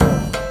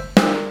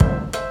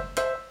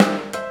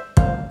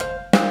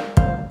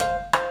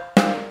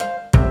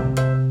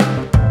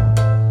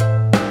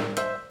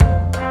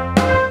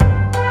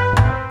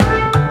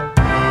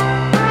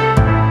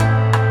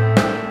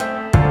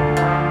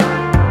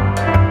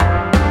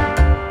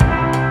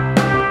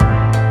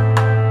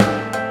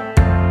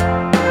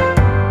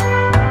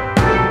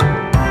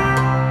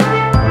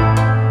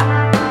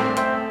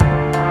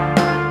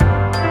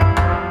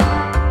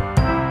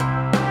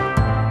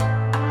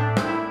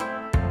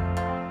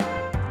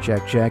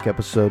Check, check,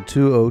 episode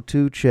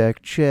 202,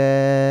 check,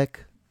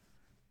 check.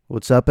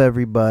 What's up,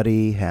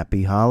 everybody?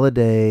 Happy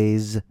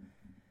holidays.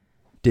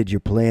 Did your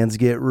plans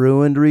get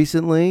ruined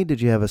recently? Did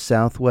you have a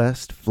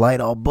Southwest flight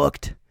all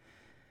booked?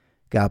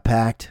 Got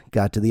packed,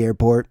 got to the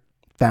airport,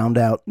 found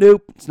out,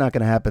 nope, it's not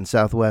going to happen.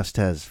 Southwest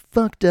has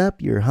fucked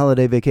up your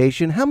holiday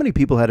vacation. How many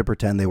people had to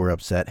pretend they were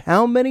upset?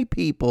 How many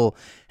people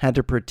had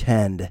to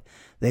pretend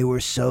they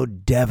were so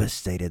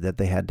devastated that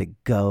they had to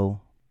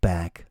go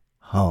back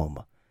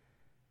home?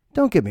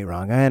 Don't get me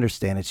wrong, I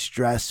understand it's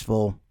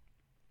stressful.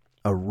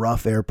 A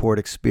rough airport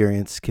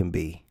experience can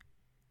be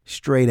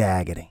straight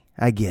agony.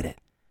 I get it.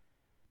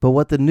 But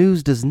what the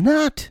news does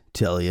not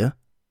tell you,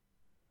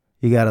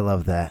 you gotta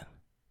love that.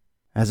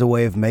 As a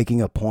way of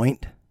making a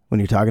point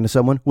when you're talking to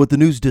someone, what the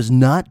news does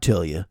not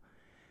tell you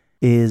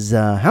is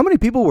how many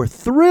people were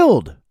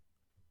thrilled.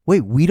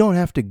 Wait, we don't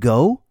have to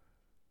go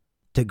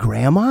to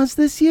grandma's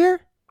this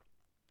year?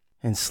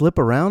 And slip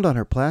around on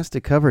her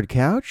plastic-covered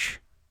couch?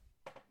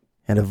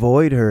 And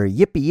avoid her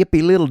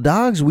yippy little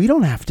dogs? We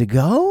don't have to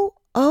go?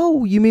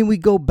 Oh, you mean we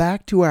go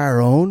back to our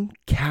own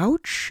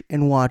couch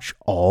and watch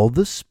all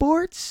the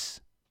sports?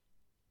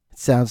 It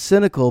sounds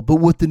cynical, but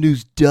what the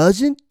news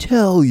doesn't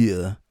tell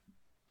you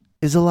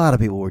is a lot of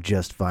people were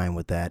just fine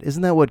with that.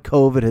 Isn't that what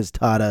COVID has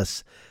taught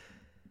us?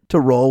 To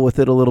roll with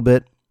it a little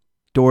bit.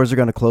 Doors are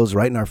going to close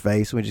right in our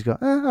face. And we just go,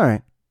 all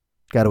right.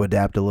 Got to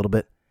adapt a little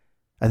bit.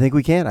 I think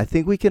we can. I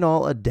think we can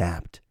all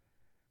adapt.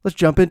 Let's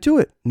jump into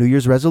it. New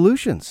Year's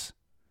resolutions.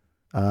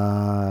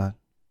 To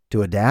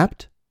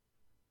adapt,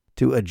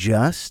 to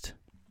adjust,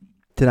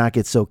 to not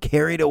get so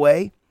carried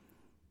away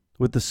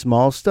with the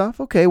small stuff.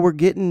 Okay, we're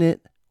getting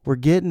it. We're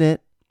getting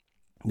it.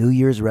 New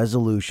Year's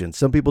resolutions.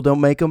 Some people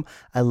don't make them.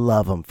 I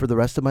love them. For the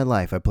rest of my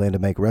life, I plan to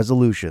make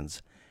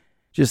resolutions.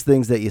 Just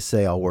things that you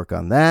say, I'll work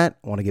on that.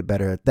 I want to get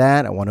better at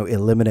that. I want to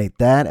eliminate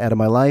that out of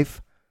my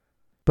life.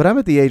 But I'm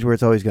at the age where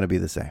it's always going to be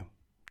the same.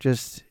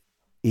 Just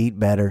eat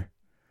better,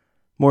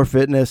 more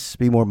fitness,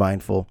 be more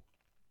mindful.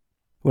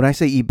 When I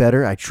say eat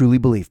better, I truly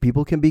believe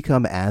people can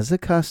become as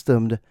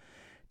accustomed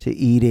to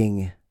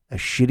eating a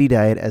shitty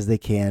diet as they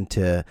can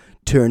to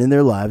turning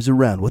their lives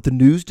around. What the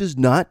news does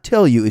not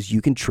tell you is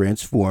you can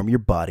transform your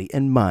body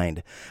and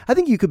mind. I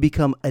think you could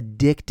become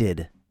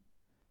addicted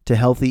to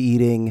healthy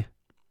eating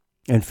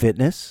and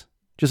fitness,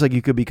 just like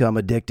you could become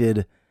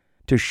addicted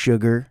to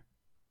sugar,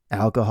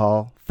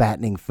 alcohol,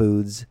 fattening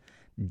foods,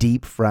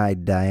 deep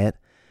fried diet.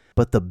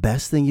 But the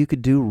best thing you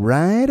could do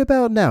right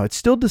about now, it's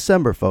still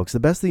December, folks. The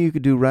best thing you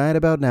could do right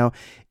about now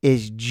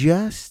is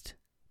just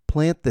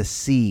plant the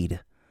seed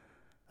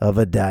of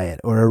a diet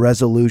or a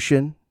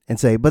resolution and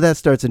say, but that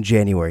starts in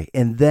January,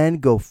 and then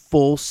go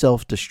full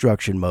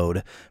self-destruction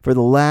mode for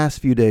the last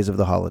few days of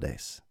the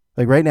holidays.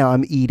 Like right now,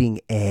 I'm eating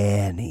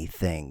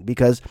anything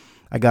because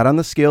I got on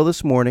the scale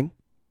this morning,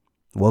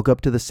 woke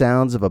up to the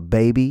sounds of a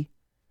baby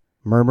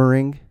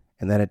murmuring,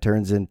 and then it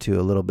turns into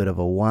a little bit of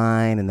a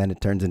whine, and then it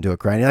turns into a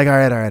cry. And you're like, all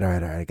right,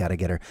 I got to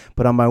get her.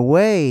 But on my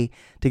way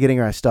to getting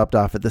her, I stopped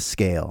off at the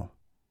scale.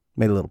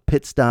 Made a little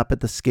pit stop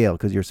at the scale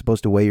because you're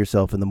supposed to weigh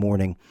yourself in the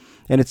morning.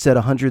 And it said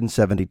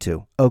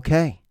 172.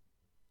 Okay.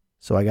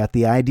 So I got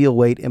the ideal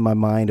weight in my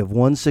mind of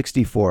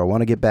 164. I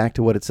want to get back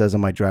to what it says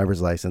on my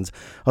driver's license.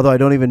 Although I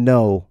don't even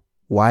know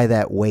why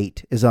that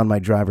weight is on my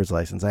driver's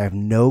license. I have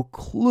no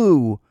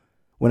clue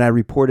when I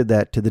reported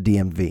that to the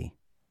DMV.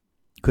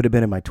 Could have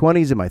been in my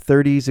 20s, in my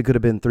 30s. It could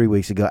have been 3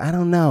 weeks ago. I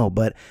don't know,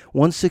 but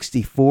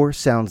 164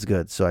 sounds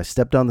good. So I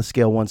stepped on the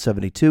scale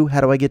 172. How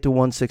do I get to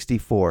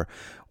 164?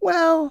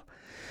 Well,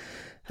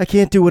 I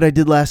can't do what I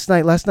did last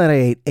night. Last night I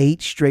ate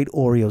 8 straight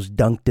Oreos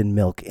dunked in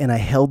milk, and I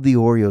held the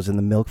Oreos in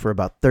the milk for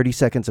about 30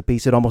 seconds a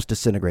piece. It almost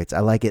disintegrates.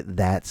 I like it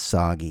that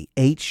soggy.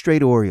 8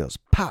 straight Oreos.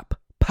 Pop,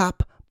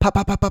 pop, pop,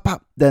 pop, pop, pop,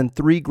 pop. Then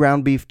 3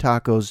 ground beef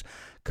tacos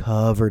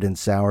covered in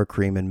sour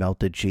cream and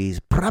melted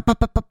cheese.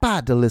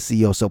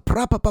 Delicioso.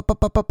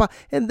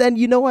 And then,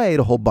 I ate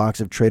a whole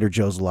box of Trader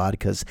Joe's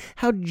latkes.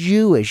 How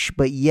Jewish,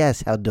 but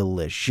yes, how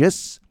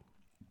delicious.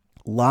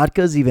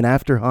 Latkes even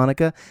after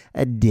Hanukkah?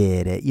 I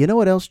did it. You know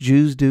what else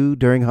Jews do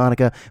during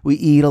Hanukkah? We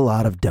eat a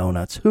lot of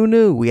donuts. Who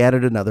knew? We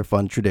added another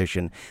fun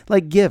tradition.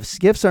 Like gifts.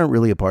 Gifts aren't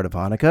really a part of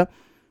Hanukkah.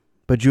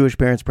 But Jewish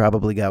parents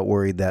probably got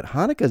worried that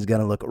Hanukkah is going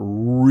to look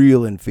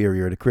real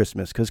inferior to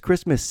Christmas because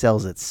Christmas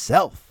sells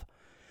itself.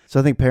 So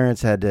I think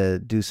parents had to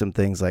do some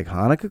things like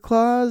Hanukkah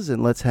Claus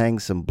and let's hang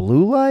some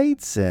blue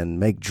lights and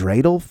make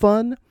dreidel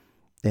fun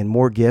and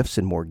more gifts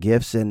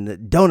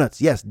and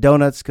donuts. Yes,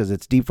 donuts because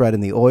it's deep fried in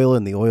the oil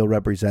and the oil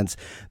represents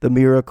the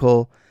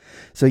miracle.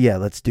 So yeah,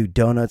 let's do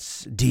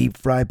donuts, deep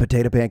fried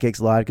potato pancakes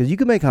a lot because you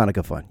can make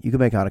Hanukkah fun.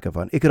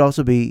 It could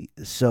also be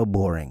so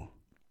boring.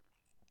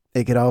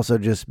 It could also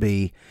just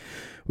be,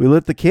 we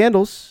lit the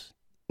candles.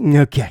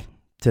 Okay,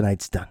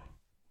 tonight's done.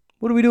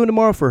 What are we doing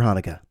tomorrow for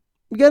Hanukkah?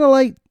 We got to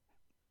light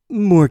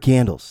more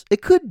candles.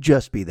 It could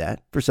just be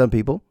that for some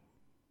people.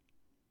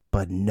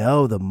 But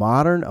no, the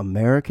modern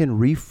American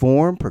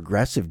reform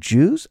progressive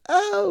Jews,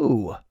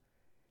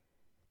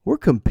 we're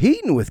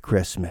competing with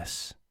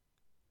Christmas.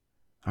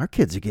 Our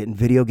kids are getting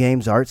video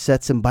games, art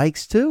sets, and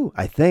bikes too,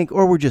 I think.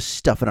 Or we're just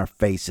stuffing our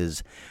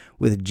faces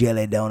with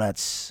jelly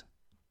donuts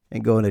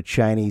and going to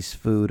Chinese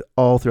food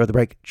all throughout the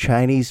break.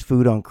 Chinese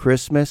food on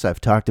Christmas, I've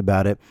talked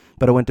about it.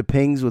 But I went to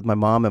Ping's with my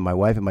mom and my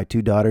wife and my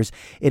 2 daughters,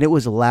 and it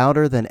was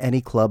louder than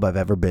any club I've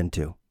ever been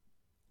to.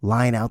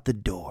 Line out the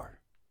door.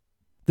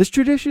 This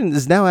tradition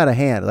is now out of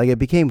hand. Like, it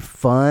became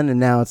fun, and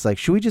now it's like,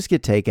 should we just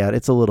get takeout?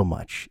 It's a little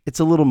much. It's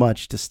a little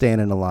much to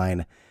stand in a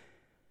line,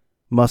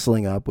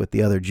 muscling up with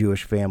the other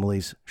Jewish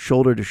families,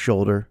 shoulder to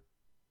shoulder.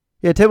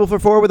 Yeah, table for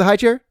 4 with a high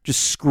chair,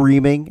 just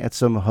screaming at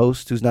some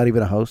host who's not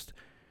even a host.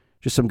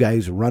 Just some guy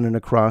who's running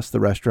across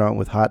the restaurant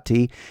with hot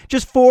tea.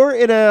 Just 4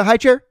 in a high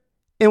chair,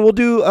 and we'll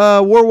do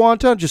war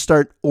wonton. Just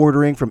start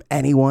ordering from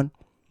anyone.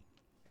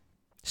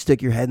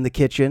 Stick your head in the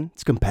kitchen.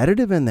 It's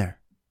competitive in there.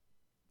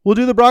 We'll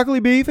do the broccoli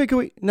beef.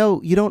 And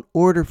No, you don't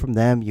order from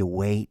them. You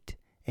wait,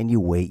 and you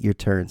wait your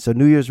turn. So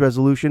New Year's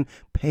resolution,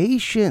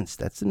 patience.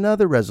 That's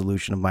another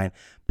resolution of mine.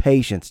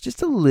 Patience,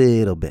 just a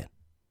little bit.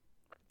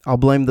 I'll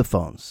blame the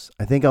phones.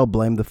 I think I'll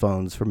blame the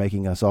phones for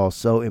making us all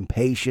so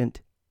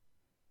impatient.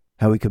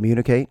 How we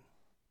communicate.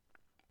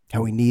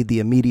 How we need the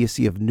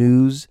immediacy of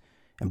news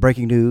and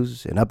breaking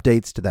news and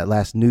updates to that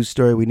last news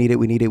story. We need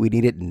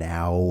it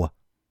now.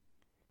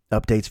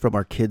 Updates from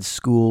our kids'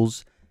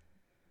 schools,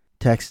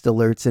 text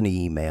alerts and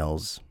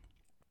emails.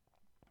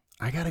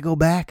 I got to go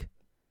back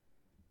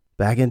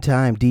in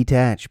time,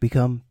 detach,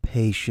 become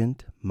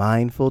patient,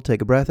 mindful.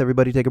 Take a breath.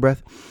 Everybody take a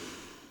breath.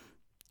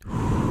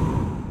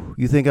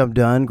 You think I'm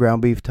done?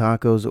 Ground beef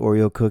tacos,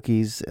 Oreo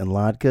cookies, and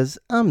latkes?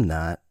 I'm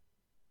not.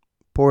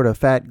 Poured a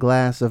fat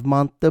glass of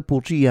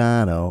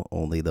Montepulciano,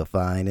 only the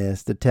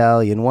finest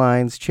Italian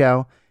wines.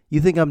 Ciao.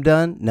 You think I'm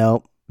done?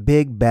 No.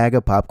 Big bag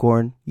of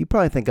popcorn. You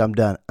probably think I'm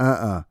done.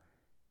 I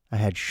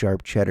had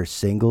sharp cheddar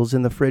singles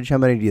in the fridge. How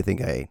many do you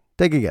think I ate?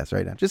 Take a guess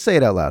right now. Just say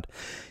it out loud.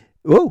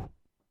 Oh,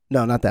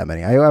 no, not that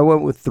many. I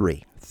went with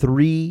 3.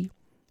 3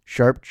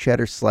 sharp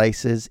cheddar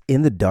slices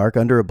in the dark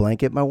under a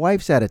blanket. My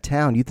wife's out of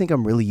town. You think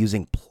I'm really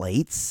using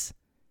plates?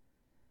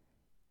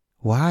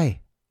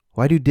 Why?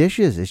 Why do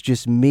dishes? It's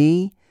just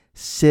me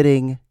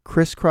sitting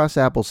crisscross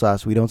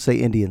applesauce. We don't say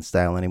Indian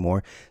style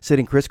anymore.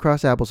 Sitting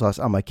crisscross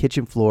applesauce on my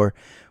kitchen floor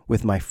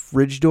with my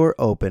fridge door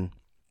open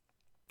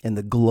and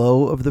the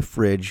glow of the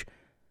fridge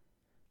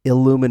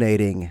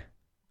illuminating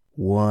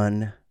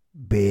one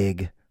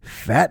big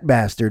fat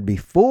bastard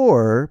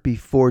before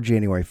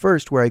January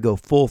 1st, where I go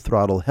full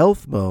throttle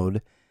health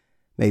mode,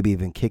 maybe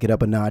even kick it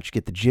up a notch,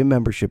 get the gym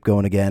membership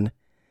going again.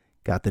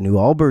 Got the new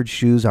Allbirds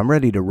shoes. I'm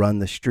ready to run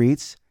the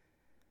streets.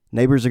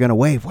 Neighbors are going to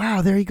wave.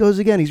 Wow, there he goes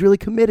again. He's really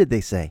committed,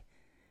 they say.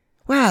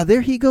 Wow,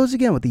 there he goes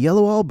again with the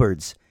yellow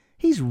Allbirds.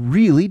 He's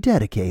really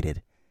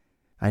dedicated.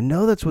 I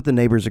know that's what the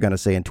neighbors are going to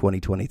say in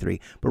 2023.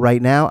 But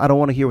right now, I don't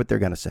want to hear what they're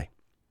going to say.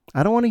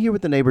 I don't want to hear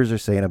what the neighbors are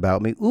saying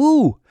about me.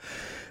 Ooh,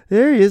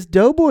 there he is.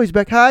 Doughboy's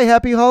back. Hi,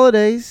 happy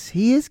holidays.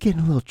 He is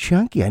getting a little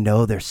chunky. I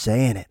know they're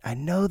saying it. I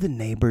know the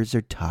neighbors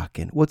are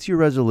talking. What's your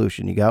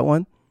resolution? You got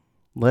one?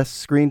 Less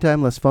screen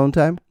time, less phone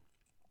time?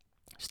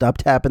 Stop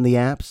tapping the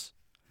apps?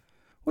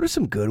 What are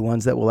some good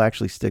ones that we'll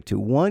actually stick to?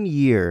 1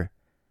 year,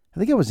 I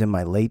think I was in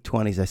my late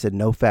 20s. I said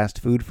no fast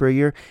food for a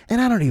year.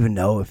 And I don't even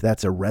know if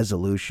that's a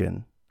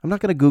resolution. I'm not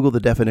going to Google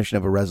the definition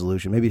of a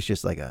resolution. Maybe it's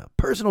just like a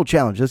personal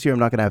challenge. This year I'm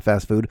not going to have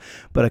fast food,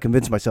 but I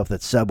convinced myself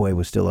that Subway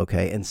was still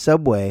okay. And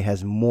Subway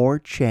has more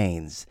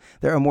chains.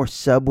 There are more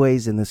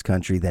Subways in this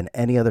country than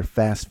any other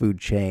fast food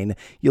chain.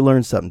 You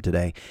learned something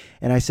today.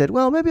 And I said,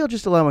 well, maybe I'll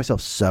just allow myself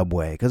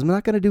Subway because I'm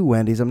not going to do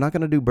Wendy's. I'm not going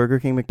to do Burger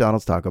King,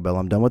 McDonald's, Taco Bell.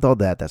 I'm done with all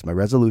that. That's my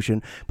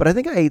resolution. But I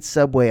think I ate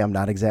Subway, I'm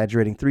not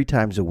exaggerating, 3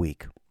 times a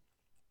week.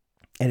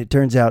 And it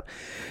turns out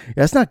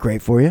that's not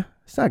great for you.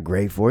 It's not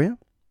great for you,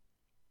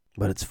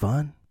 but it's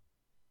fun.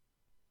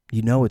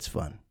 You know it's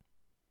fun.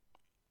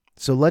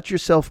 So let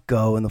yourself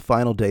go in the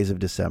final days of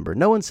December.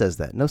 No one says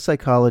that. No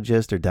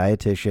psychologist or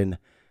dietitian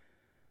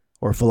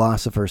or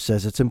philosopher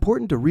says it's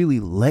important to really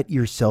let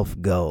yourself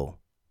go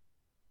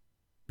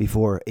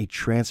before a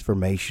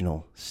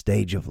transformational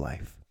stage of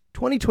life.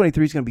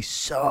 2023 is going to be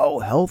so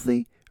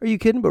healthy. Are you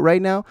kidding? But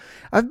right now,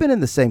 I've been in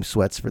the same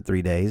sweats for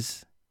 3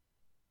 days.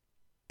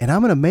 And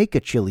I'm going to make a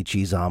chili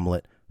cheese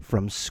omelet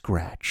from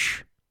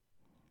scratch.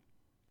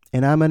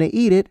 And I'm going to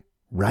eat it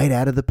right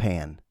out of the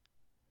pan.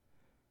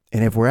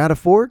 And if we're out of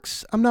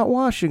forks, I'm not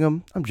washing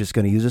them. I'm just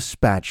going to use a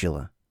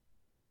spatula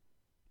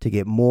to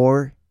get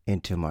more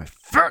into my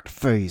fat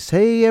face.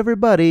 Hey,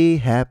 everybody.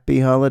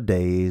 Happy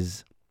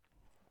holidays.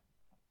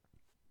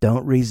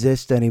 Don't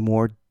resist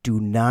anymore. Do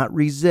not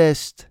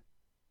resist.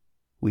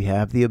 We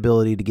have the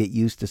ability to get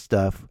used to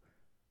stuff.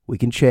 We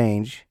can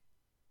change.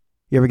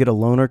 You ever get a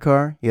loaner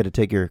car? You had to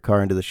take your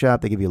car into the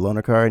shop. They give you a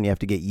loaner car, and you have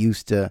to get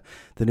used to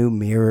the new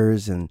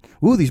mirrors. And,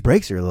 ooh, these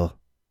brakes are a little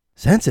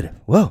sensitive.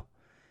 Whoa.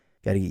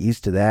 Got to get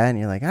used to that. And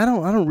you're like, I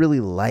don't really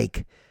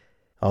like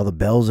all the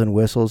bells and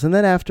whistles. And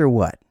then after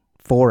what?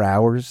 4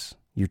 hours,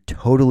 you're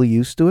totally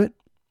used to it.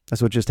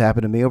 That's what just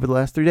happened to me over the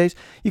last 3 days.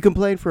 You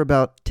complain for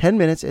about 10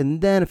 minutes,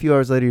 and then a few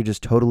hours later, you're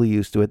just totally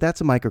used to it.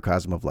 That's a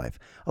microcosm of life.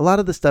 A lot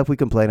of the stuff we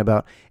complain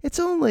about, it's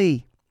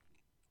only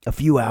A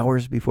few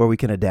hours before we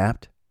can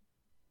adapt.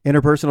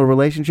 Interpersonal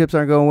relationships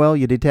aren't going well.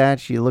 You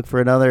detach, you look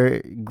for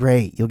another.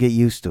 Great, you'll get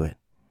used to it.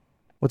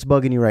 What's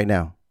bugging you right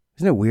now?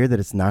 Isn't it weird that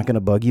it's not going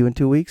to bug you in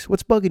 2 weeks?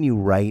 What's bugging you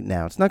right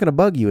now? It's not going to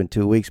bug you in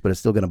 2 weeks, but it's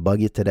still going to bug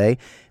you today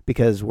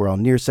because we're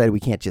on nearsighted. We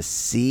can't just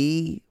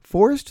see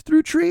forest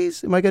through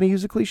trees. Am I going to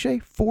use a cliche?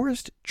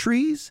 Forest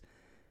trees?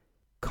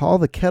 Call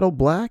the kettle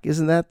black?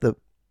 Isn't that the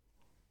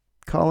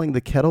calling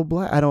the kettle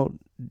black? I don't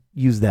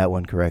use that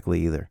one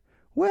correctly either.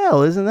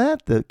 Well, isn't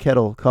that the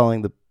kettle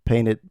calling the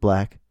painted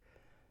black?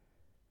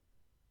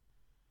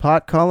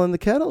 Pot calling the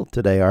kettle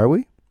today, are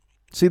we?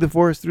 See the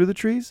forest through the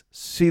trees?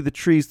 See the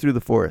trees through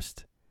the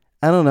forest.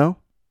 I don't know.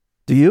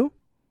 Do you?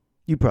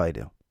 You probably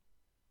do.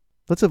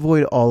 Let's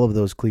avoid all of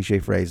those cliche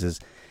phrases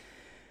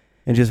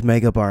and just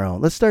make up our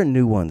own. Let's start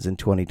new ones in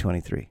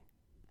 2023.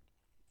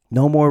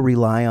 No more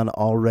rely on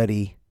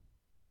already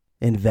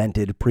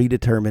invented,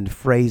 predetermined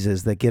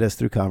phrases that get us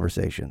through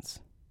conversations.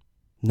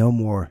 No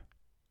more.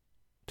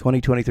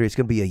 2023 is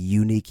going to be a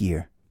unique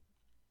year.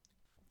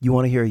 You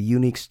want to hear a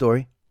unique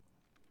story?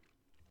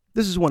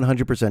 This is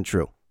 100%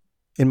 true.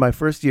 In my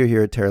first year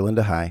here at Terra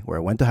Linda High, where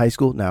I went to high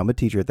school, now I'm a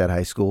teacher at that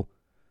high school,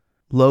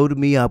 load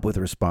me up with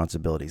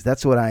responsibilities.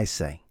 That's what I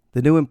say.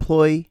 The new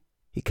employee,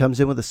 he comes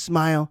in with a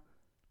smile,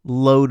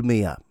 load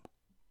me up.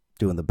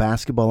 Doing the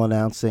basketball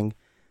announcing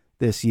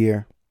this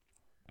year.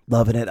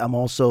 Loving it. I'm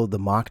also the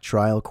mock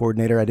trial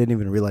coordinator. I didn't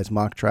even realize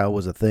mock trial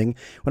was a thing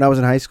when I was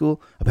in high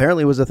school.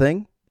 Apparently it was a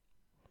thing.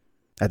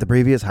 At the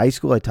previous high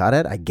school I taught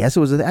at, I guess it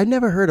was a thing. I'd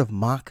never heard of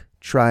mock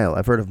trial.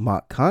 I've heard of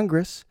mock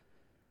Congress.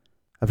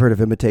 I've heard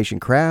of imitation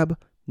crab.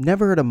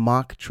 Never heard of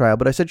mock trial,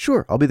 but I said,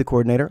 sure, I'll be the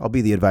coordinator. I'll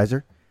be the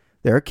advisor.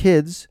 There are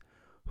kids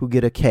who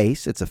get a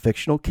case. It's a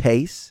fictional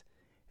case.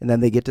 And then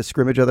they get to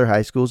scrimmage other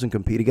high schools and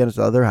compete against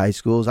other high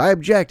schools. I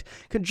object.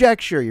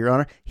 Conjecture, Your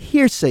Honor.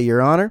 Hearsay,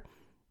 Your Honor.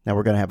 Now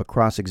we're going to have a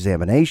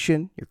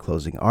cross-examination, your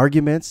closing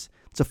arguments.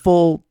 It's a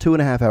full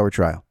 2.5-hour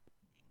trial.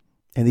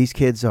 And these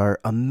kids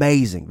are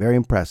amazing, very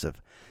impressive.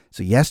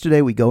 So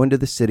yesterday we go into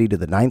the city to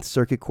the Ninth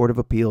Circuit Court of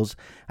Appeals.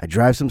 I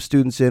drive some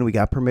students in. We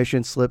got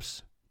permission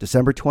slips.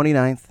 December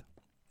 29th.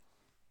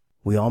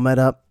 We all met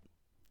up.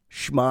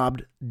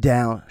 Schmobbed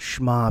down.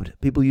 Schmobbed.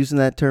 People using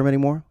that term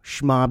anymore?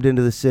 Schmobbed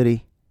into the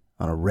city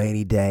on a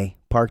rainy day.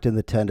 Parked in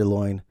the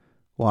Tenderloin.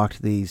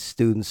 Walked these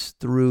students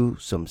through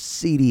some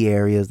seedy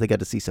areas. They got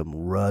to see some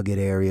rugged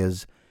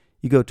areas.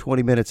 You go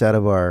 20 minutes out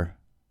of our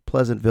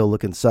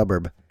Pleasantville-looking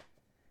suburb,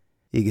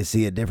 you can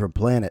see a different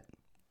planet.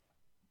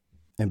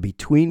 And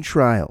between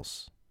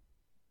trials,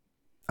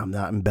 I'm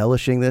not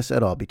embellishing this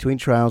at all. Between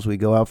trials, we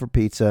go out for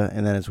pizza,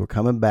 and then as we're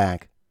coming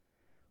back,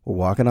 we're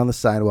walking on the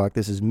sidewalk.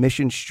 This is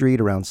Mission Street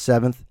around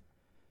 7th.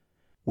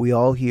 We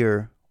all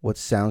hear what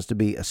sounds to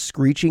be a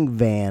screeching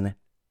van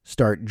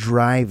start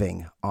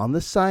driving on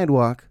the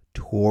sidewalk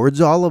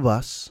towards all of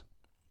us.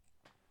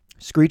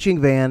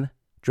 Screeching van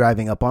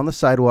driving up on the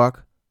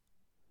sidewalk.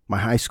 My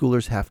high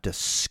schoolers have to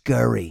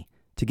scurry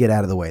to get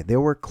out of the way.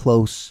 There were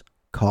close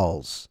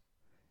calls.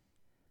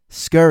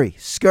 Scurry,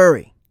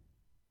 scurry.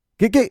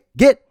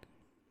 Get.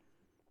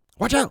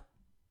 Watch out.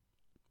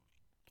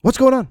 What's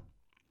going on?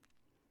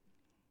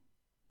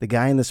 The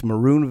guy in this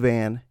maroon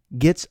van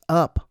gets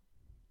up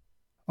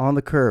on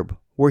the curb.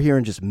 We're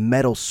hearing just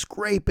metal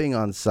scraping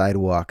on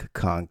sidewalk,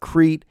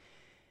 concrete.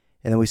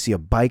 And then we see a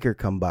biker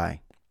come by. And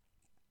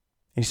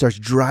he starts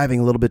driving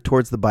a little bit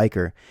towards the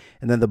biker.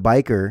 And then the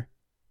biker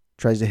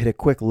tries to hit a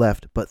quick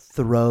left, but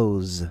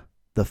throws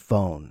the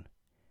phone.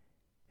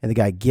 And the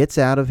guy gets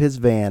out of his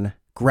van,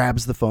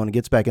 grabs the phone, and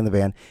gets back in the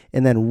van,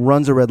 and then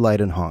runs a red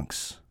light and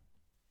honks.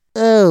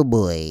 Oh,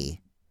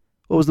 boy.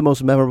 What was the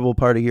most memorable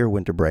part of your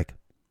winter break?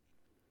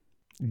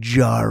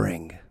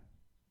 Jarring.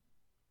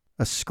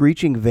 A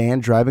screeching van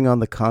driving on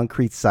the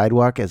concrete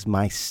sidewalk as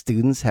my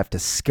students have to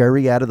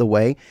scurry out of the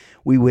way.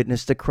 We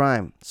witnessed a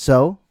crime.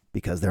 So,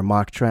 because they're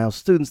mock trial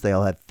students, they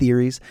all had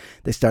theories.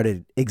 They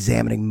started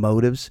examining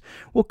motives.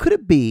 Well, could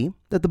it be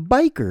that the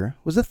biker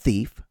was a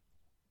thief,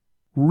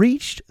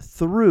 reached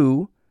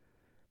through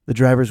the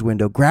driver's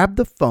window, grabbed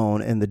the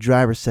phone, and the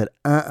driver said,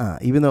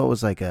 even though it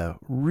was like a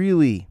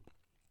really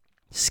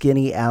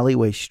skinny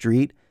alleyway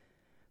street,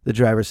 the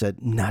driver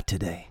said, not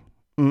today.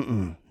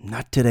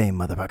 Not today,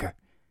 motherfucker.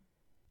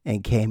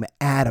 And came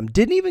at him.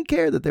 Didn't even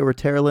care that there were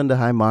Terra Linda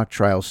High mock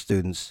trial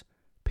students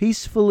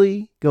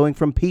peacefully going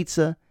from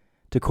pizza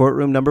to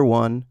courtroom number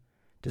 1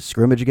 to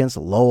scrimmage against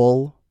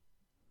Lowell.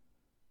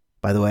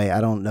 By the way, I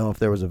don't know if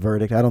there was a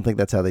verdict. I don't think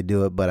that's how they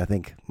do it, but I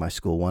think my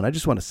school won. I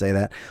just want to say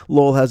that.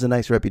 Lowell has a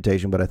nice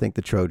reputation, but I think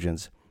the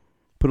Trojans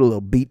put a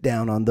little beat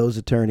down on those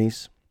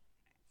attorneys.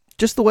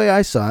 Just the way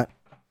I saw it.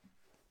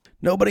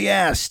 Nobody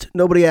asked,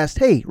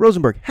 hey,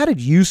 Rosenberg, how did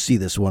you see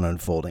this one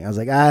unfolding? I was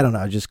like, I don't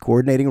know, just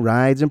coordinating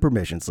rides and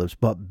permission slips.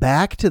 But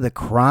back to the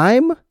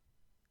crime?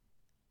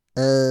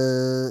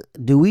 Do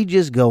we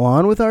just go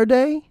on with our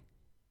day?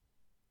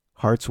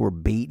 Hearts were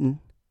beating,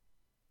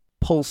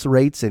 pulse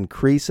rates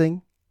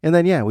increasing, and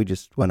then, we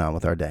just went on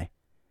with our day.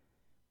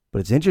 But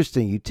it's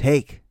interesting, you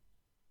take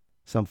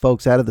some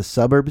folks out of the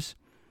suburbs,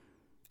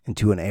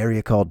 into an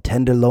area called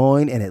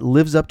Tenderloin, and it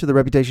lives up to the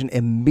reputation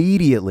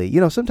immediately. You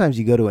know, sometimes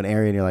you go to an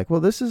area and you're like, well,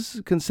 this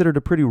is considered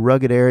a pretty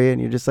rugged area, and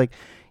you're just like,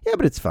 yeah,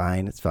 but it's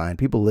fine. It's fine.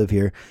 People live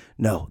here.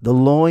 No, the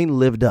loin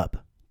lived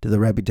up to the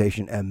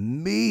reputation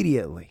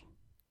immediately.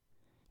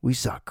 We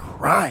saw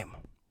crime.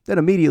 Then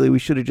immediately we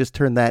should have just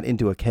turned that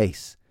into a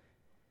case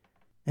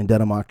and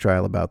done a mock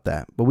trial about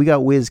that. But we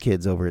got whiz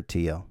kids over at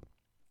TL.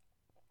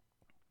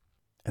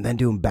 And then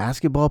doing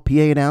basketball PA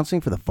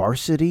announcing for the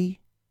varsity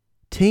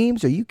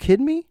teams? Are you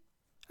kidding me?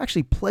 I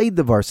actually played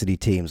the varsity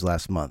teams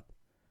last month.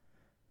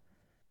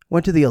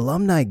 Went to the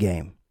alumni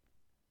game.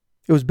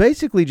 It was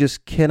basically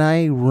just, can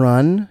I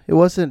run? It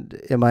wasn't,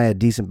 am I a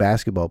decent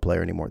basketball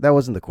player anymore? That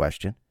wasn't the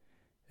question.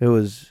 It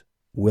was,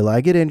 will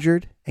I get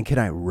injured? And can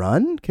I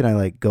run? Can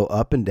I go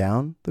up and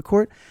down the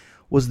court?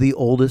 Was the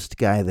oldest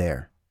guy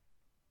there.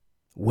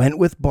 Went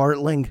with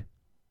Bartling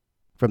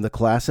from the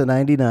class of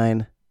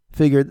 99.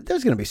 Figured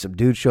there's going to be some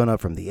dudes showing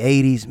up from the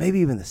 80s, maybe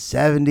even the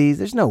 70s.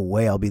 There's no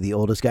way I'll be the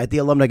oldest guy. At the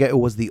alumni guy, it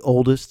was the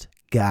oldest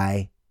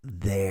guy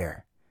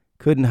there.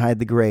 Couldn't hide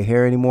the gray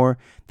hair anymore.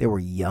 They were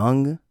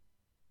young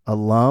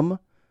alum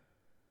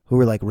who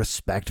were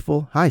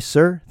respectful. Hi,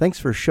 sir. Thanks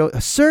for showing.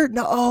 Sir,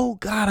 no, oh,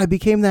 God, I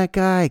became that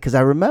guy. Because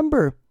I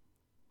remember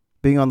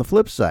being on the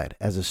flip side.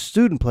 As a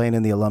student playing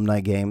in the alumni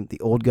game, the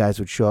old guys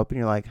would show up and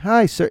you're like,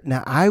 hi, sir.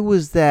 Now, I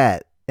was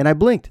that. And I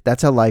blinked.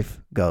 That's how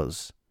life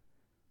goes.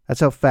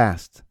 That's how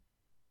fast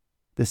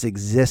this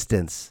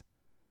existence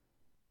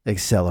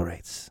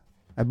accelerates.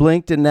 I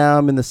blinked and now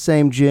I'm in the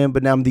same gym,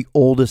 but now I'm the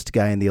oldest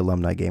guy in the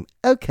alumni game.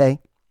 Okay.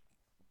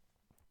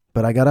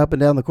 But I got up and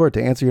down the court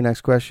to answer your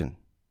next question.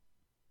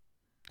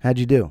 How'd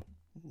you do?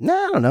 Nah,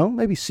 I don't know.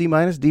 Maybe C-,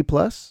 D+,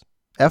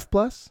 F+.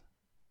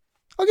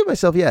 I'll give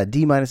myself, a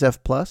D-,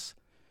 F+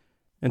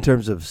 in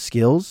terms of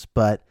skills,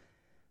 but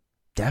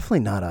definitely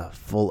not a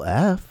full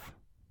F.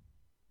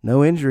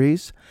 No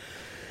injuries.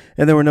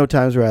 And there were no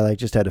times where I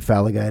just had to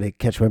foul a guy to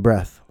catch my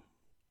breath.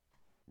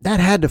 That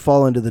had to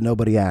fall into the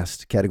nobody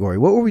asked category.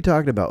 What were we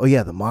talking about? Oh,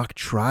 yeah, the mock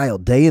trial,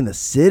 day in the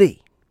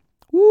city.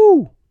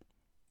 Woo!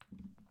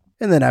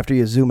 And then after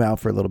you zoom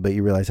out for a little bit,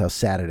 you realize how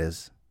sad it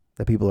is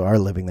that people are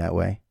living that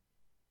way.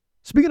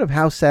 Speaking of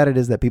how sad it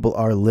is that people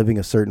are living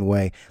a certain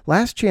way,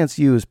 Last Chance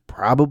U is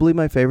probably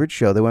my favorite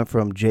show. They went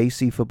from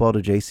JC football to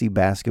JC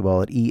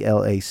basketball at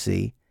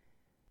ELAC.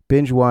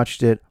 Binge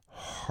watched it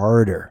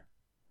harder,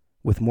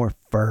 with more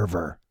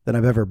fervor than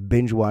I've ever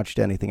binge watched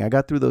anything. I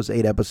got through those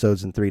 8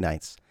 episodes in 3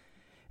 nights.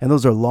 And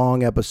those are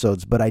long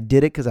episodes, but I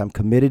did it because I'm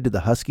committed to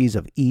the Huskies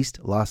of East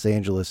Los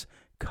Angeles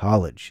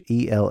College,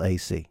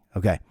 ELAC.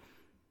 Okay.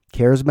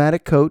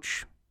 Charismatic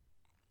coach,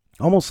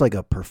 almost like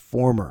a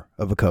performer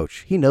of a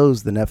coach. He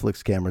knows the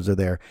Netflix cameras are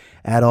there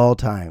at all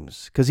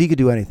times because he could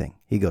do anything.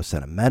 He could go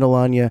sentimental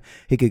on you.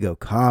 He could go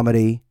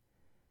comedy.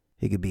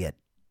 He could be a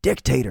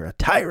dictator, a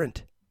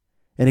tyrant,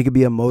 and he could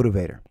be a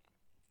motivator.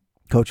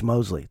 Coach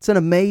Mosley. It's an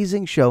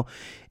amazing show.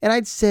 And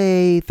I'd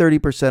say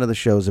 30% of the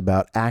show is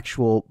about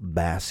actual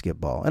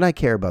basketball. And I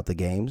care about the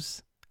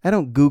games. I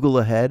don't Google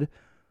ahead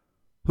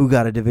who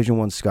got a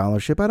Division I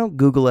scholarship. I don't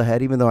Google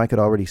ahead, even though I could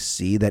already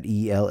see that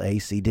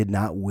ELAC did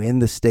not win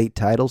the state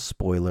title.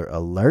 Spoiler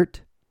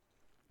alert.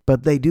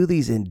 But they do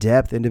these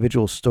in-depth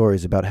individual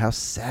stories about how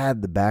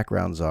sad the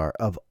backgrounds are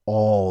of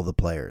all the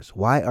players.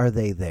 Why are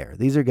they there?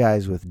 These are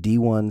guys with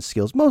D1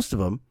 skills, most of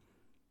them.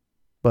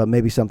 But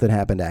maybe something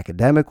happened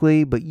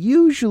academically, but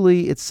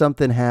usually it's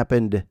something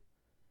happened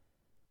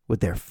with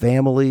their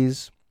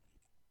families,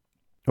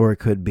 or it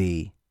could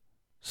be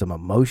some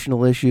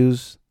emotional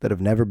issues that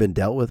have never been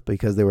dealt with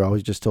because they were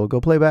always just told,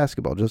 go play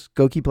basketball. Just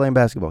go keep playing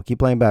basketball. Keep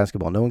playing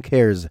basketball. No one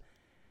cares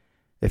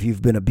if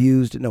you've been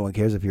abused. No one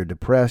cares if you're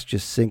depressed.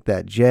 Just sink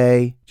that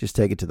J. Just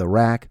take it to the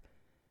rack.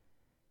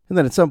 And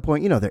then at some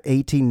point, they're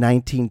 18,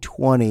 19,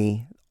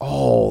 20,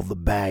 all the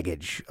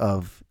baggage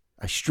of,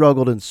 I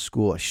struggled in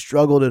school. I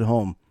struggled at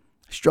home.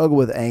 I struggled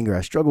with anger.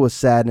 I struggled with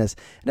sadness.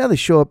 Now they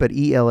show up at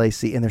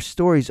ELAC, and their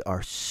stories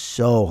are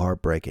so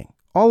heartbreaking.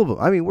 All of them.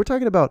 I mean, we're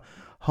talking about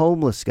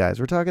homeless guys.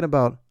 We're talking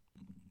about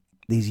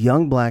these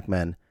young black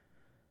men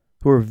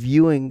who are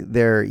viewing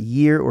their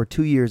year or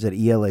 2 years at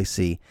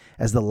ELAC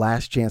as the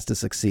last chance to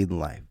succeed in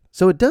life.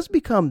 So it does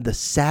become the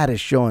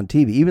saddest show on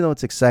TV, even though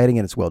it's exciting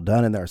and it's well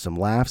done and there are some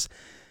laughs.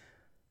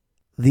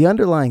 The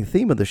underlying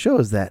theme of the show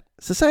is that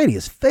society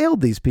has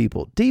failed these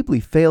people, deeply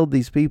failed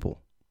these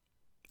people.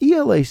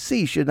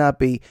 ELAC should not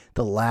be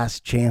the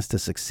last chance to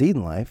succeed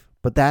in life,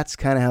 but that's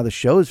kind of how the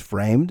show is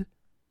framed.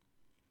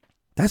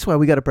 That's why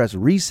we got to press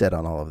reset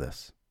on all of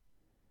this.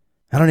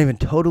 I don't even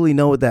totally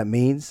know what that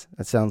means.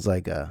 That sounds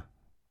like a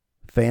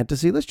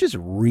fantasy. Let's just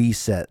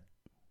reset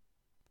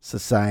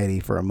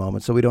society for a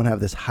moment so we don't have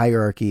this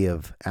hierarchy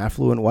of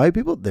affluent white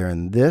people. They're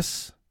in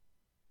this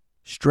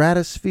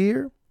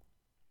stratosphere.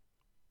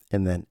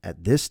 And then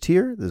at this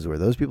tier, this is where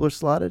those people are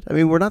slotted. I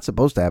mean, we're not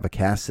supposed to have a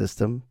caste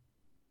system,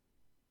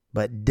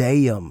 but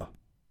damn.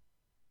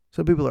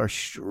 Some people are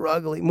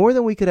struggling more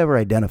than we could ever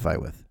identify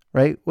with,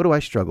 right? What do I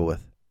struggle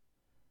with?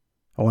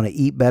 I want to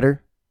eat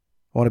better.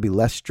 I want to be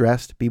less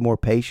stressed, be more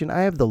patient.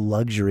 I have the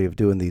luxury of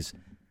doing these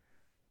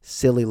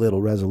silly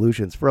little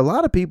resolutions. For a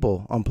lot of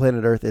people on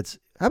planet Earth, it's,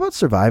 how about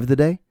survive the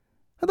day?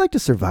 I'd like to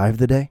survive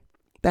the day.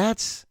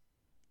 That's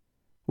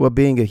what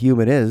being a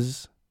human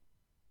is.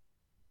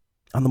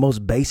 On the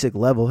most basic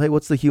level, hey,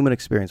 what's the human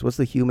experience? What's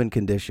the human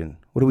condition?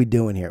 What are we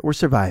doing here? We're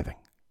surviving.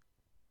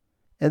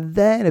 And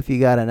then if you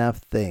got enough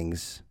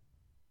things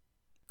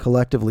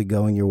collectively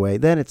going your way,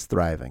 then it's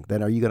thriving.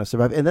 Then are you going to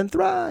survive? And then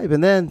thrive,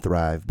 and then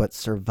thrive. But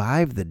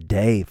survive the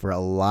day for a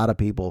lot of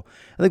people.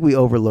 I think we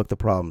overlook the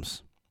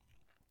problems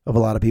of a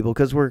lot of people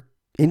because we're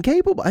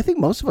incapable. I think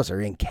most of us are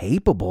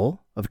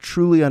incapable of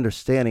truly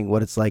understanding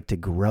what it's like to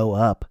grow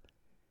up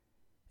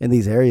in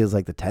these areas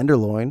like the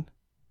Tenderloin.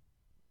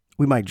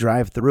 We might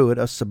drive through it,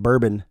 us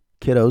suburban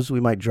kiddos, we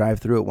might drive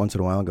through it once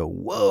in a while and go,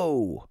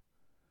 whoa.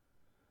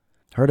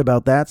 Heard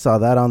about that, saw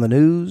that on the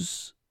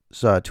news,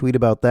 saw a tweet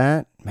about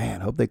that.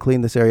 Man, hope they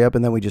clean this area up,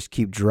 and then we just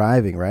keep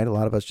driving, right? A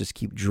lot of us just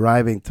keep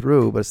driving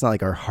through, but it's not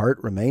like our heart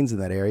remains in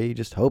that area. You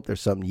just hope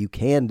there's something you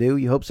can do.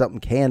 You hope something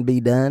can be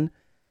done.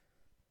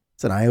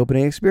 It's an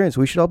eye-opening experience.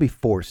 We should all be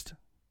forced,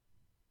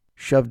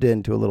 shoved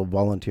into a little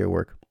volunteer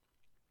work,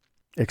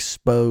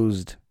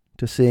 exposed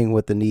to seeing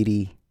what the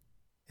needy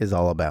is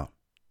all about.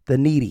 The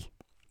needy.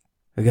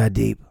 I got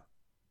deep.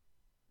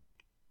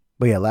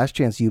 But yeah, Last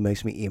Chance U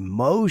makes me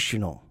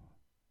emotional.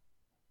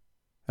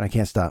 And I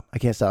can't stop.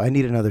 I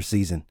need another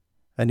season.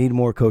 I need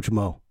more Coach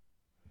Mo.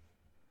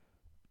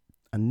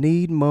 I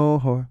need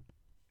more.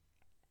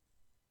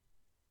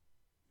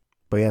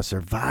 But yeah,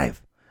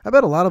 survive. I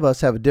bet a lot of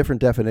us have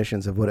different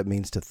definitions of what it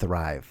means to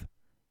thrive.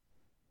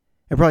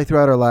 And probably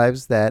throughout our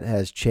lives, that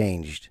has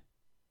changed.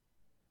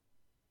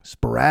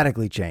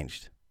 Sporadically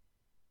changed.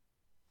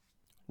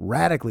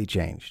 Radically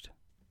changed.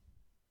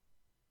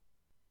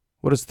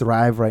 What does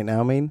thrive right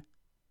now mean?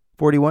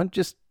 41,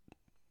 just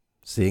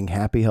seeing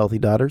happy, healthy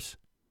daughters.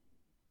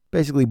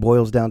 Basically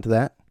boils down to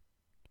that.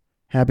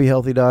 Happy,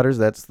 healthy daughters,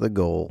 that's the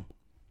goal.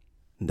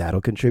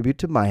 That'll contribute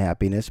to my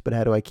happiness, but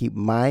how do I keep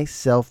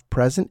myself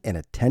present and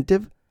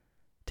attentive?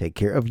 Take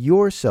care of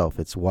yourself.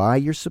 It's why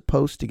you're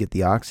supposed to get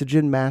the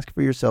oxygen mask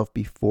for yourself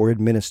before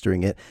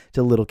administering it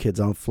to little kids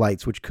on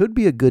flights, which could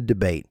be a good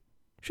debate.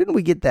 Shouldn't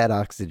we get that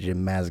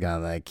oxygen mask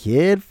on that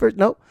kid first?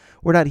 No,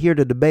 we're not here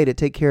to debate it.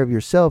 Take care of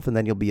yourself, and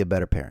then you'll be a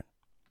better parent.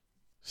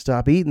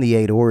 Stop eating the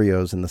 8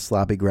 Oreos and the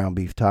sloppy ground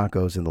beef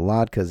tacos and the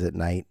latkes at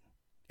night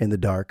in the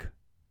dark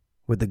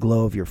with the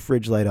glow of your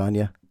fridge light on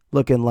you,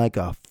 looking like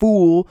a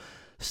fool.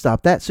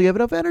 Stop that so you have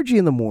enough energy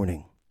in the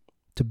morning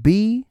to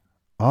be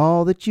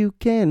all that you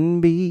can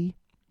be.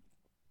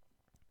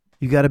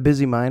 You got a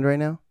busy mind right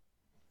now?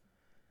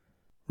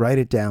 Write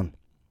it down.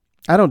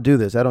 I don't do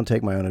this. I don't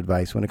take my own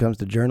advice when it comes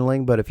to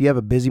journaling, but if you have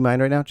a busy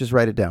mind right now, just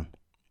write it down.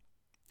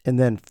 And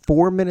then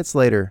 4 minutes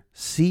later,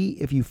 see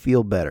if you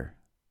feel better.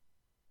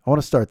 I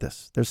want to start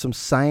this. There's some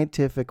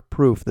scientific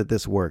proof that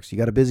this works. You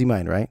got a busy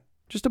mind, right?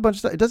 Just a bunch of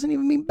stuff. It doesn't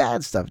even mean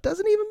bad stuff. It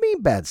doesn't even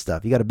mean bad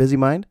stuff. You got a busy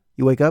mind.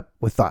 You wake up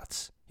with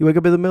thoughts. You wake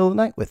up in the middle of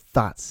the night with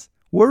thoughts.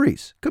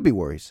 Worries. Could be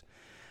worries.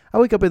 I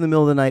wake up in the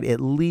middle of the night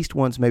at least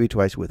once, maybe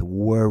twice with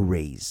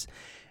worries.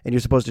 And you're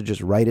supposed to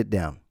just write it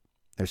down.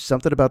 There's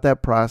something about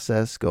that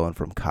process going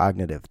from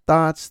cognitive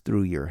thoughts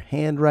through your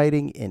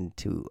handwriting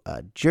into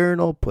a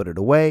journal, put it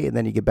away, and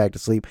then you get back to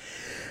sleep.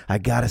 I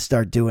got to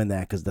start doing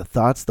that because the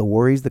thoughts, the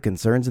worries, the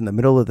concerns in the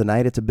middle of the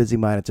night, it's a busy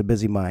mind. It's a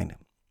busy mind.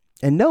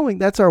 And knowing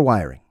that's our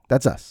wiring.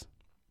 That's us.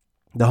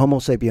 The Homo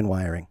sapien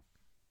wiring.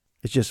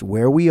 It's just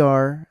where we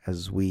are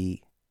as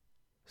we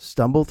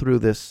stumble through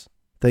this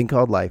thing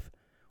called life.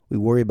 We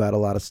worry about a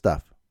lot of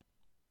stuff.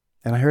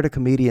 And I heard a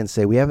comedian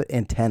say we have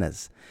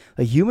antennas.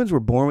 Like humans were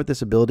born with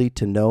this ability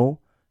to know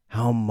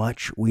how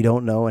much we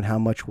don't know and how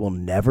much we'll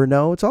never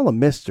know. It's all a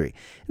mystery.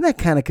 Isn't that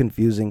kind of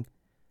confusing?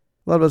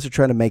 A lot of us are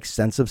trying to make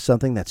sense of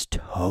something that's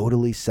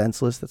totally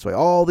senseless. That's why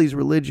all these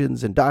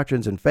religions and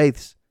doctrines and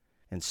faiths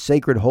and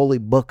sacred holy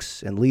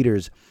books and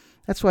leaders,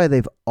 that's why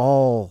they've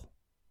all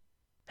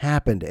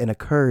happened and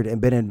occurred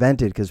and been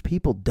invented, because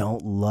people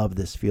don't love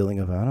this feeling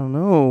of, I don't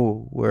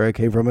know where I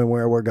came from and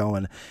where we're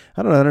going.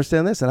 I don't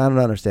understand this and I don't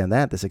understand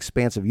that. This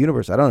expansive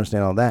universe, I don't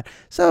understand all that.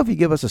 So if you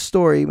give us a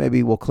story,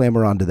 maybe we'll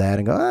clamor onto that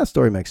and go, that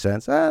story makes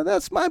sense.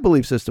 That's my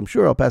belief system.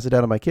 Sure, I'll pass it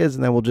down to my kids,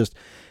 and then we'll just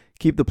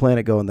keep the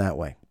planet going that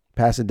way.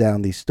 Passing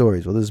down these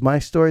stories. Well, this is my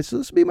story, so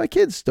this will be my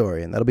kids'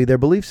 story, and that'll be their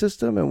belief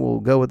system, and we'll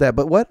go with that.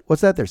 But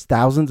what's that? There's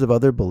thousands of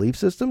other belief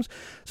systems.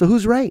 So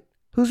who's right?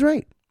 Who's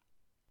right?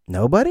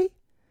 Nobody?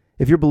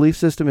 If your belief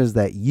system is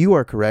that you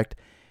are correct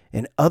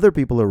and other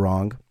people are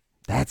wrong,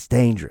 that's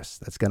dangerous.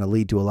 That's going to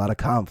lead to a lot of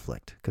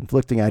conflict,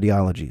 conflicting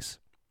ideologies.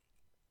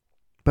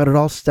 But it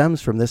all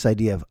stems from this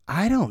idea of,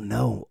 I don't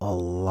know a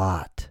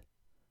lot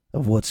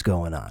of what's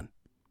going on.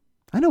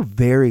 I know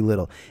very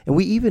little. And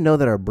we even know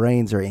that our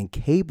brains are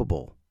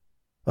incapable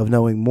of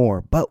knowing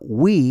more. But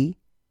we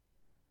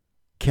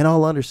can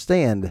all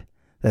understand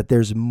that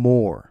there's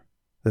more.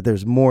 That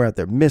there's more out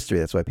there. Mystery.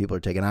 That's why people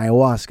are taking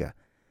ayahuasca.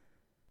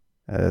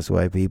 That's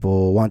why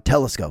people want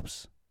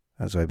telescopes.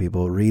 That's why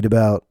people read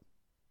about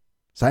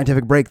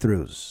scientific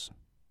breakthroughs.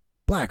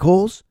 Black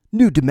holes.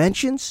 New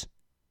dimensions.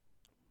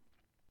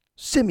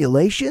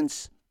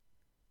 Simulations.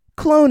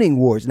 cloning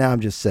wars. Now I'm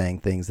just saying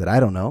things that I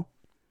don't know.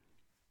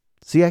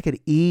 See, I could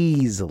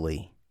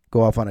easily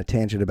go off on a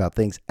tangent about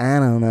things I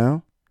don't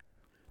know.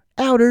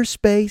 Outer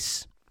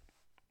space,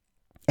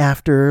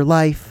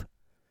 afterlife,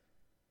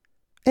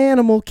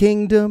 animal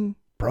kingdom,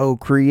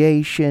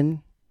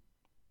 procreation,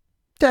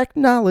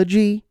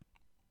 technology.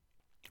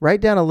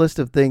 Write down a list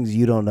of things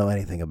you don't know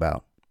anything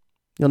about.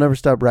 You'll never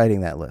stop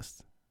writing that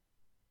list.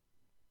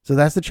 So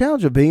that's the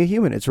challenge of being a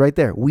human. It's right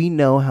there. We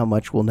know how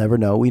much we'll never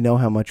know. We know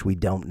how much we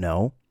don't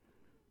know.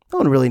 No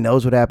one really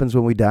knows what happens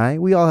when we die.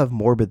 We all have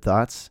morbid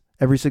thoughts.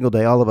 Every single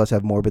day, all of us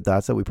have morbid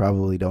thoughts that we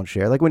probably don't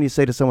share. Like when you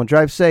say to someone,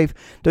 drive safe,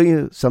 don't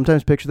you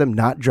sometimes picture them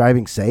not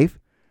driving safe?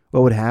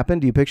 What would happen?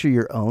 Do you picture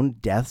your own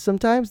death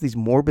sometimes? These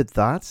morbid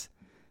thoughts?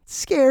 It's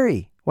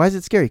scary. Why is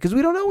it scary? Because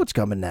we don't know what's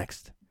coming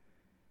next.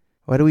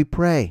 Why do we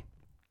pray?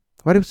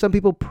 Why do some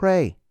people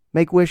pray?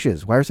 Make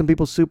wishes? Why are some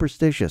people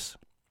superstitious?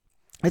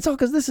 It's all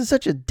because this is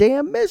such a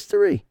damn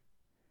mystery.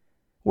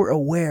 We're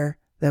aware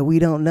that we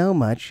don't know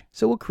much,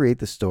 so we'll create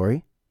the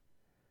story.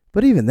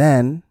 But even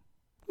then,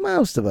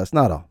 most of us,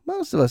 not all,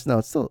 most of us know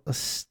it's still a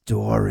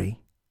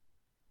story.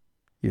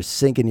 You're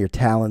sinking your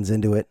talons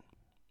into it.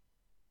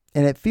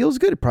 And it feels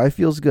good. It probably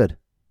feels good.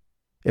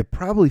 It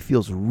probably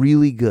feels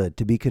really good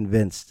to be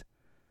convinced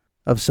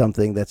of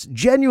something that's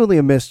genuinely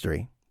a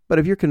mystery. But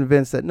if you're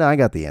convinced that, no, I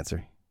got the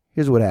answer.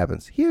 Here's what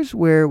happens. Here's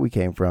where we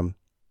came from.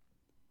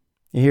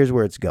 And here's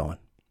where it's going.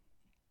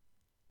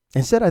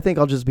 Instead, I think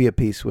I'll just be at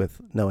peace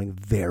with knowing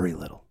very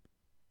little.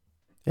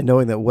 And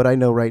knowing that what I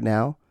know right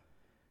now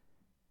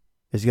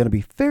is going to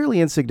be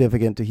fairly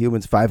insignificant to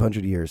humans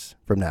 500 years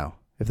from now.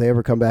 If they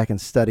ever come back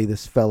and study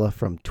this fella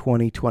from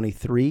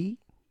 2023,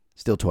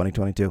 still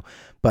 2022.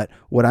 But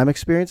what I'm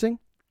experiencing,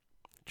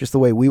 just the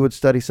way we would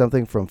study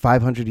something from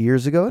 500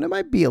 years ago, and it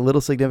might be a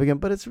little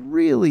significant, but it's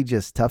really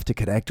just tough to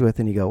connect with.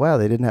 And you go, wow,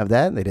 they didn't have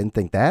that, and they didn't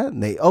think that,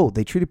 and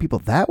they treated people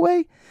that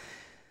way?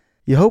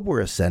 You hope we're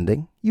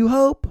ascending. You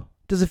hope.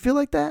 Does it feel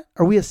like that?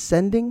 Are we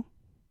ascending?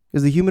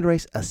 Is the human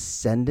race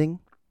ascending?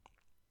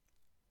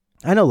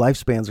 I know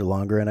lifespans are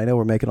longer, and I know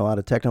we're making a lot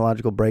of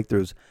technological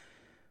breakthroughs,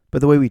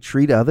 but the way we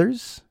treat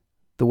others,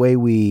 the way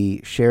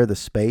we share the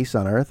space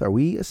on Earth, are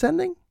we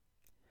ascending?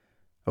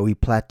 Are we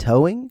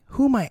plateauing?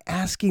 Who am I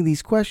asking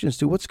these questions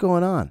to? What's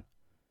going on?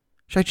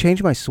 Should I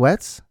change my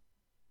sweats?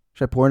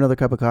 Should I pour another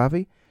cup of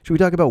coffee? Should we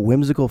talk about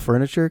whimsical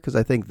furniture? Because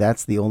I think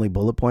that's the only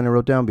bullet point I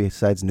wrote down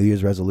besides New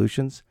Year's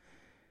resolutions.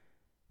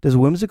 Does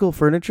whimsical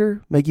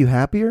furniture make you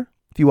happier?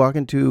 If you walk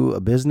into a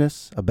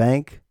business, a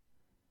bank,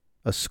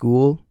 a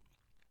school,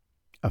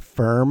 a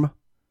firm,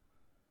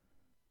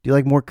 do you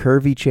like more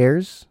curvy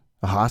chairs?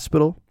 A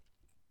hospital?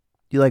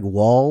 Do you like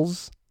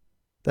walls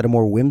that are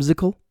more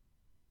whimsical?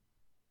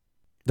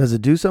 Does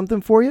it do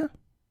something for you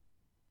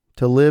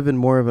to live in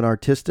more of an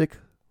artistic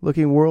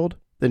looking world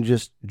than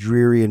just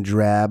dreary and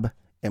drab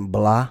and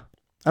blah?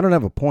 I don't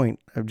have a point.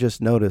 I've just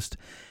noticed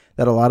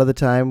that a lot of the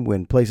time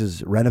when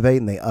places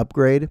renovate and they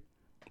upgrade,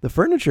 the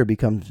furniture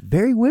becomes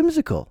very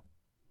whimsical.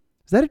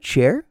 Is that a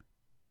chair?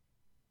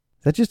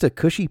 Is that just a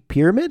cushy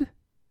pyramid?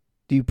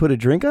 Do you put a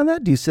drink on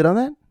that? Do you sit on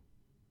that?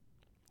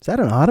 Is that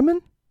an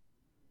ottoman?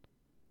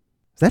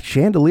 Is that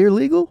chandelier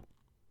legal?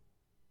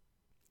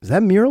 Does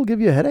that mural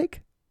give you a headache?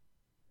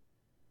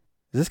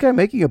 Is this guy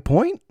making a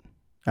point?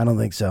 I don't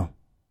think so.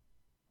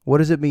 What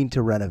does it mean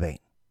to renovate?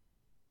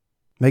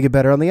 Make it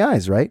better on the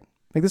eyes, right?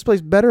 Make this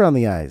place better on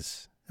the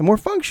eyes and more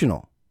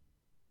functional.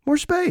 More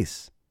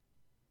space.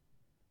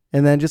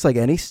 And then just like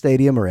any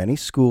stadium or any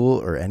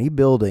school or any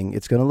building,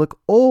 it's going to look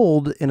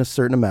old in a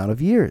certain amount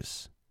of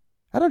years.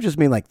 I don't just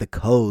mean like the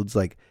codes,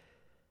 like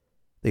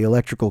the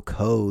electrical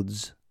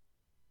codes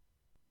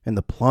and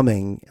the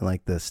plumbing and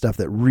like the stuff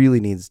that really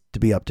needs to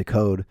be up to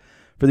code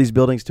for these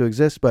buildings to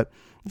exist. But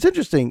it's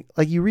interesting,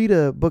 like you read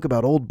a book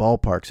about old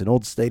ballparks and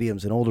old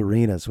stadiums and old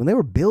arenas. When they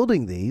were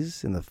building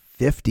these in the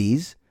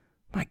 50s,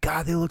 my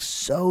God, they look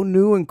so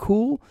new and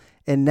cool.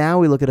 And now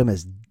we look at them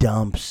as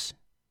dumps.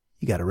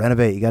 You got to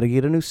renovate. You got to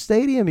get a new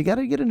stadium. You got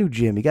to get a new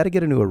gym. You got to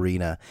get a new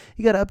arena.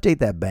 You got to update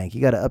that bank.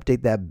 You got to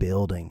update that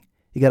building.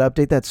 You got to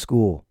update that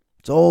school.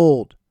 It's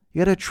old.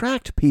 You got to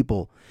attract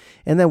people.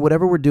 And then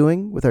whatever we're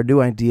doing with our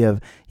new idea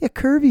of,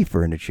 curvy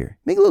furniture.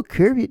 Make a little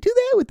curvy. Do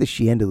that with the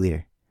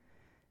chandelier.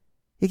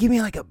 You give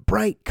me like a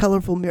bright,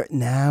 colorful mirror.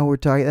 Now we're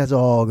talking, that's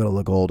all going to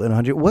look old in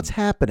 100. What's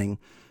happening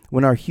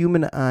when our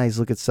human eyes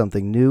look at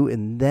something new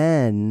and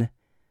then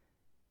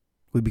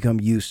we become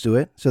used to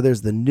it? So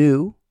there's the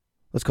new.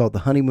 Let's call it the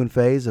honeymoon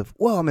phase of,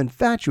 well, I'm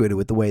infatuated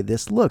with the way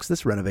this looks.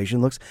 This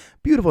renovation looks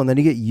beautiful. And then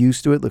you get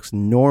used to it, looks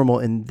normal.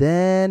 And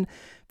then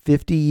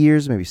 50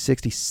 years, maybe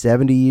 60,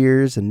 70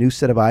 years, a new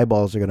set of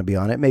eyeballs are going to be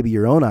on it. Maybe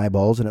your own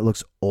eyeballs, and it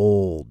looks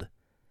old.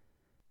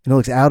 And it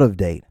looks out of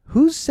date.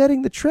 Who's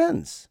setting the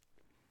trends?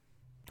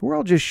 We're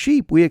all just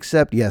sheep. We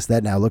accept, yes,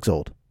 that now looks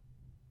old.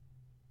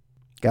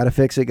 Got to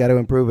fix it. Got to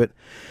improve it.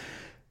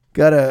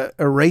 Got to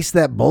erase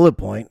that bullet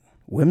point.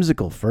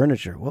 Whimsical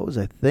furniture. What was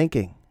I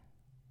thinking?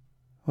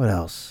 What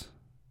else?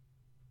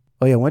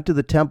 Oh, yeah, I went to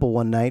the temple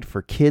one night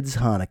for kids'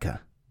 Hanukkah.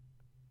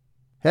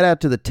 Head out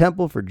to the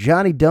temple for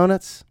Johnny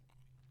Donuts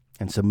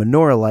and some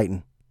menorah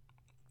lighting.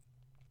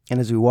 And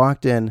as we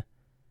walked in,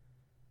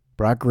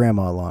 brought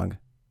Grandma along,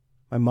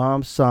 my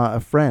mom saw a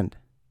friend.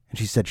 And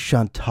she said,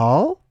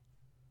 Chantal?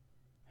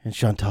 And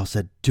Chantal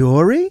said,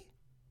 Dory?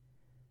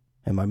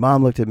 And my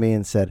mom looked at me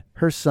and said,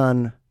 her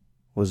son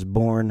was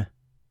born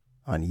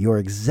on your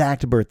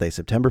exact birthday,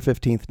 September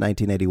 15th,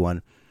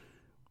 1981.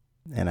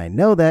 And I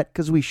know that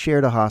because we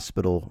shared a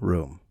hospital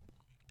room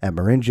at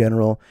Marin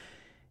General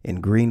in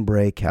Green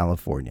Bay,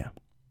 California.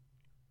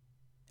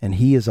 And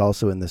he is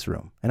also in this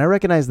room. And I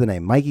recognize the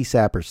name, Mikey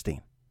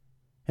Saperstein.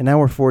 And now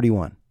we're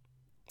 41.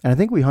 And I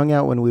think we hung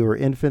out when we were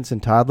infants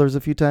and toddlers a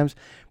few times,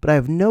 but I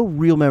have no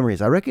real memories.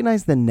 I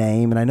recognize the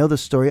name and I know the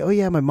story. Oh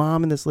yeah, my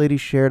mom and this lady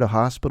shared a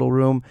hospital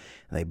room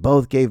and they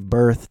both gave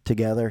birth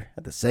together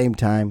at the same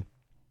time.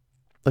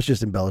 Let's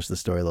just embellish the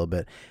story a little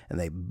bit. And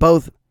they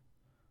both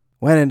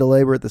went into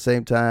labor at the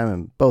same time,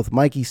 and both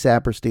Mikey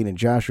Saperstein and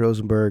Josh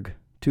Rosenberg,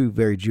 two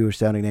very Jewish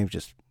sounding names,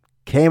 just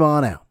came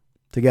on out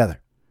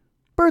together.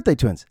 Birthday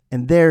twins.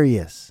 And there he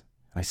is.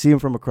 I see him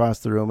from across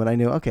the room and I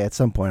knew, okay, at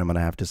some point I'm going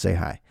to have to say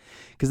hi.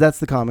 Because that's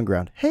the common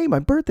ground. Hey, my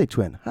birthday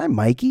twin. Hi,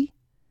 Mikey.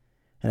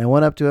 And I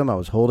went up to him. I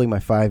was holding my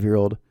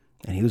 5-year-old,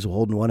 and he was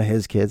holding one of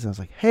his kids. And I was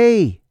like,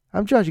 hey,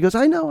 I'm Josh. He goes,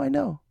 I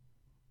know.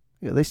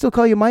 They still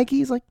call you Mikey?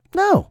 He's like,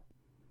 no.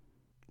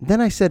 Then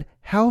I said,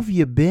 how have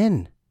you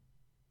been?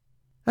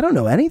 I don't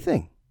know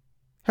anything.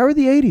 How are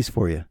the 80s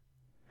for you?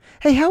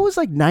 Hey, how was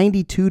like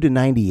 92 to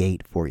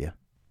 98 for you?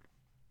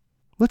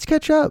 Let's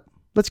catch up.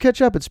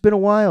 It's been a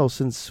while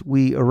since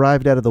we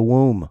arrived out of the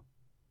womb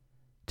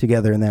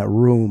together in that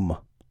room,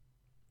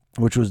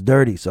 which was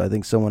dirty, so I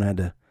think someone had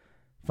to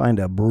find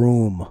a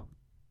broom.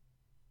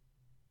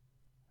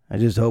 I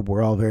just hope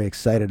we're all very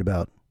excited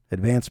about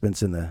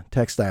advancements in the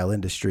textile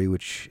industry,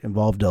 which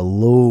involved a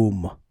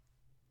loom.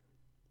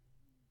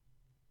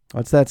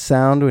 What's that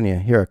sound when you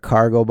hear a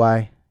car go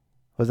by?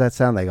 What's that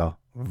sound? They go,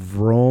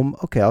 vroom.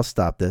 Okay, I'll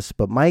stop this.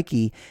 But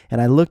Mikey and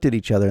I looked at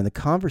each other in the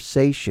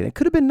conversation. It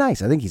could have been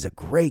nice. I think he's a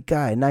great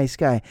guy, nice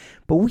guy.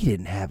 But we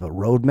didn't have a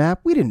roadmap.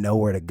 We didn't know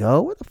where to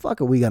go. What the fuck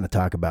are we going to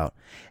talk about?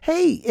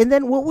 Hey, and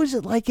then what was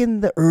it like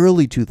in the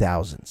early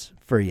 2000s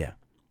for you?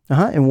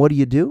 And what do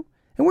you do?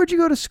 And where'd you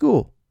go to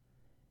school?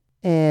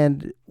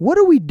 And what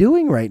are we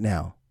doing right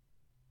now?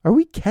 Are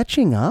we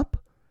catching up?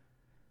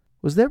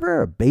 Was there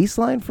ever a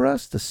baseline for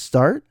us to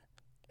start?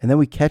 And then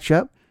we catch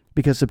up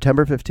because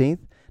September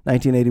 15th,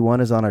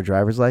 1981 is on our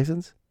driver's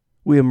license.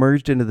 We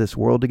emerged into this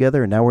world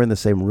together, and now we're in the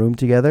same room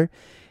together.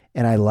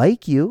 And I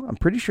like you. I'm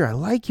pretty sure I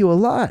like you a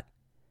lot.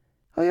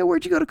 Oh, yeah,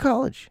 where'd you go to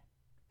college?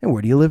 And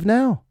where do you live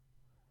now?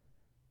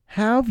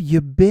 How have you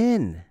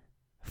been?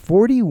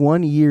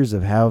 41 years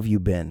of how have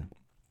you been?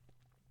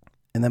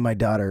 And then my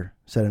daughter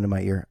said into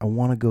my ear, I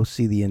want to go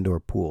see the indoor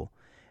pool.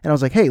 And I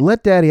was like, hey,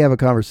 let Daddy have a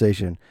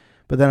conversation.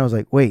 But then I was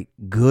like, wait,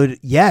 good.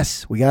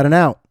 Yes, we got an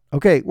out.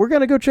 Okay, we're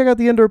going to go check out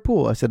the indoor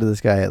pool. I said to this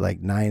guy at like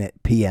 9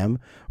 p.m.,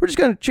 we're just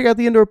going to check out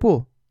the indoor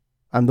pool.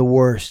 I'm the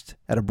worst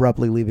at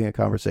abruptly leaving a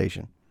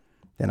conversation.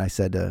 Then I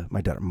said to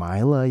my daughter,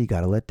 Mila, you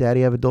got to let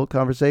Daddy have adult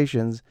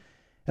conversations.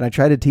 And I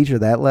tried to teach her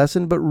that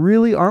lesson, but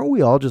really, aren't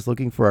we all just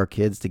looking for our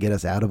kids to get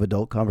us out of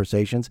adult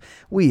conversations?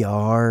 We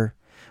are.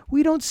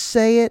 We don't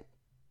say it.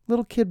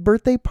 Little kid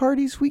birthday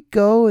parties, we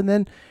go, and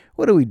then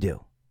what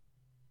do?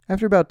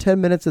 After about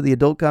 10 minutes of the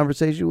adult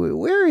conversation,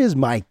 where is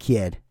my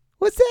kid?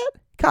 What's that?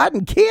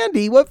 Cotton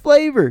candy? What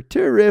flavor?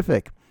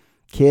 Terrific.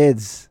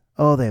 Kids,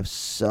 oh, they have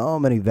so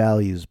many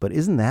values, but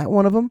isn't that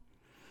one of them?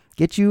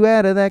 Get you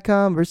out of that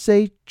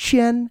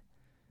conversation.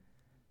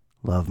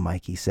 Love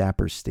Mikey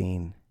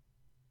Saperstein.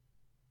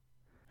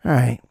 All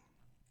right.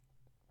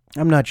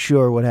 I'm not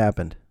sure what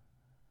happened,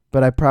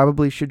 but I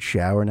probably should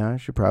shower now. I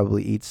should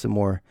probably eat some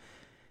more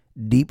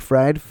deep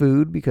fried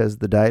food because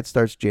the diet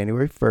starts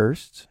January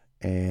 1st,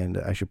 and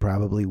I should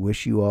probably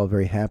wish you all a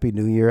very happy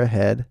new year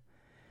ahead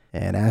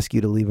and ask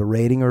you to leave a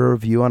rating or a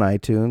review on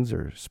iTunes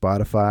or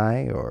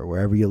Spotify or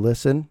wherever you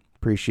listen.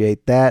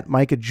 Appreciate that.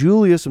 Micah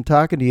Julius, I'm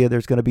talking to you.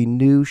 There's going to be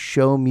new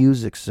show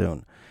music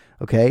soon.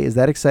 Okay, is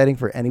that exciting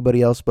for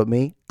anybody else but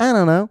me? I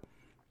don't know.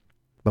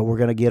 But we're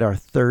going to get our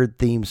third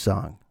theme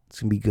song. It's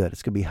going to be good.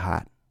 It's going to be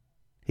hot.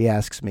 He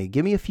asks me,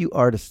 give me a few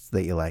artists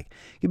that you like.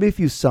 Give me a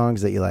few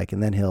songs that you like,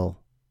 and then he'll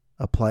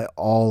apply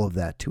all of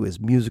that to his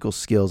musical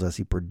skills as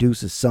he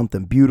produces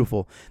something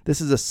beautiful. This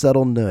is a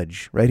subtle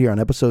nudge right here on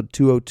episode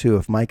 202.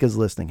 If Micah's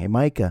listening, hey,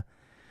 Micah,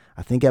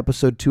 I think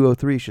episode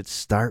 203 should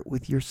start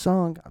with your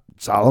song.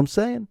 That's all I'm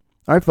saying.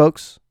 All right,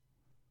 folks.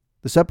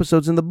 This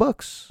episode's in the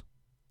books.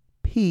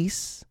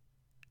 Peace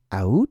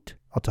out.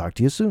 I'll talk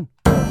to you soon.